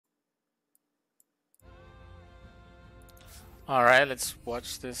Alright, let's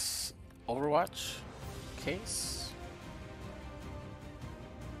watch this Overwatch case.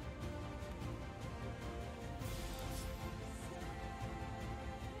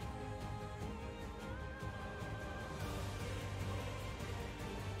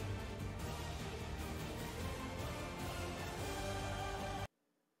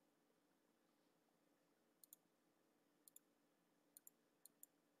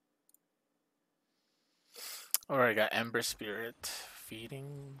 Alright, got Ember Spirit,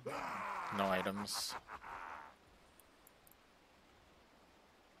 feeding, no items.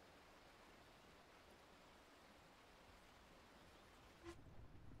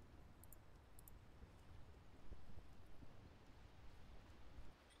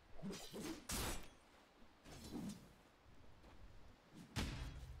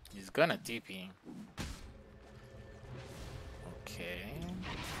 He's gonna TP. Okay.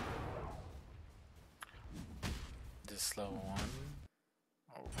 This level one.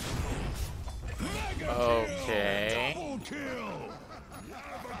 Okay.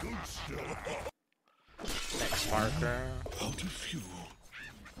 Next marker. Out of fuel.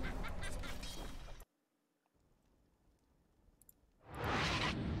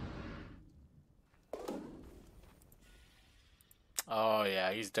 Oh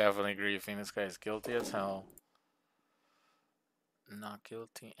yeah, he's definitely griefing. This guy's guilty as hell. Not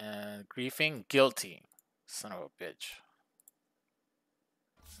guilty and griefing, guilty. Son of a bitch.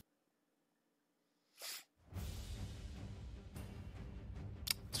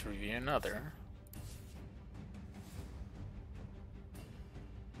 Let's review another.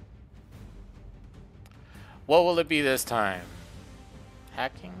 What will it be this time?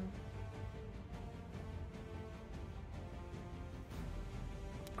 Hacking?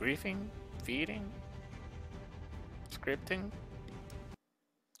 Griefing? Feeding? Scripting?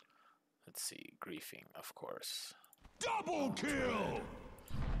 Let's see, griefing, of course. Double kill!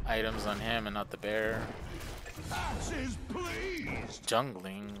 Items on him and not the bear. Axes, please!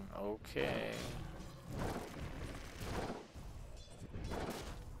 Jungling, okay.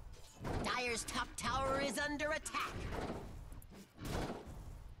 Dire's top tower is under attack.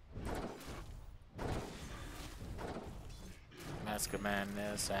 Mask of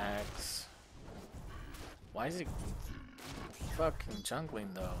Madness, Axe. Why is he fucking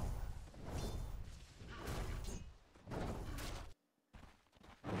jungling though?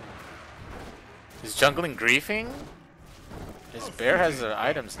 Is jungling griefing? His bear has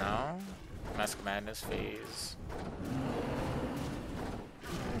items now. Mask of Madness phase.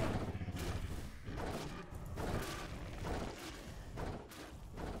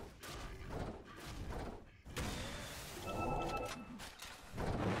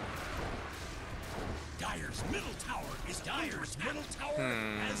 Dire's middle tower is Dire's middle tower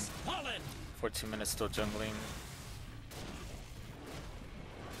has fallen. 14 minutes still jungling.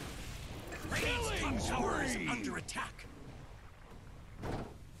 Killing tower is under attack.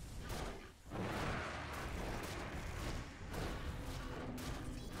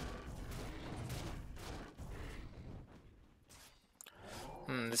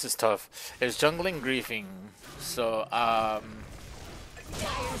 This is tough. It's jungling griefing. So,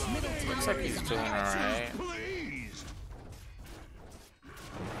 looks like he's doing alright.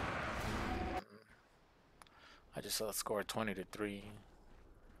 I just saw the score 20-3.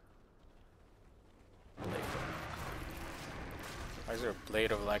 Why is there a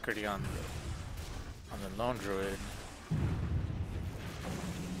Blade of Alacrity on the lone druid?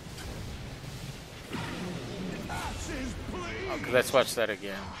 Okay, let's watch that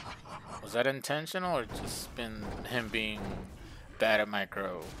again. Was that intentional or just been him being bad at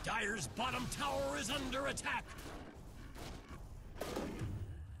micro? Dire's bottom tower is under attack.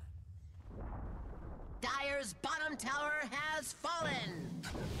 Dire's bottom tower has fallen.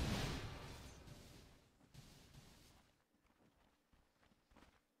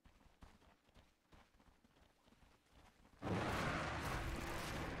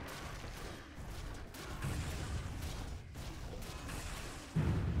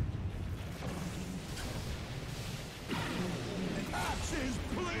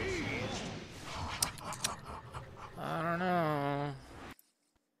 I don't know.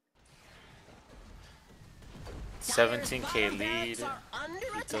 17k lead.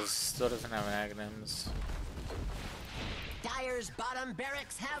 He still doesn't have magnums. Dire's bottom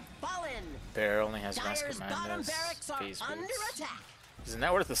barracks have fallen. Bear only has Mask Dire's of bottom Madness. barracks are Phase under boots. attack. His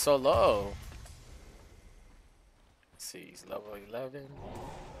net worth is so low. Let's see, he's level 11.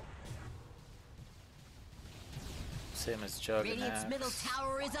 Same as Jug and Radiant's Axe. middle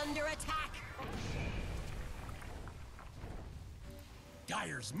tower is under attack.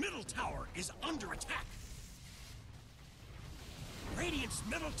 Dire's middle tower is under attack. Radiant's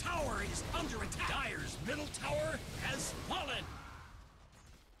middle tower is under attack. Dire's middle tower has fallen.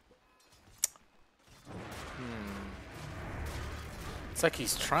 It's like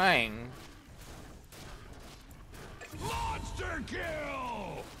he's trying. Monster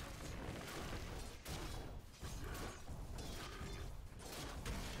kill!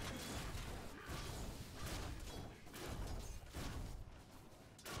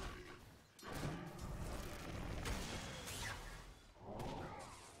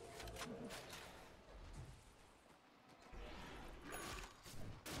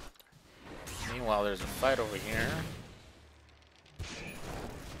 Meanwhile, there's a fight over here.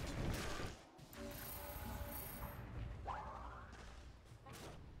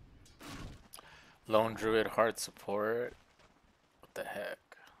 Lone Druid hard support. What the heck?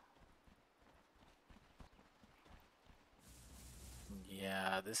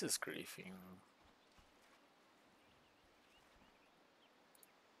 Yeah, this is griefing.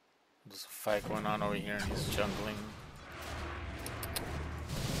 There's a fight going on over here and he's jungling.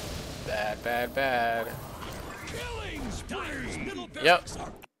 Bad, bad, bad. Killings! Dire's middle Yep. barracks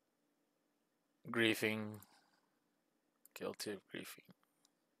are Griefing. Guilty of griefing.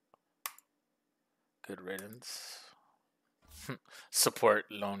 Good riddance. Support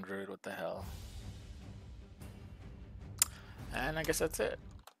Lone Druid, what the hell. And I guess that's it.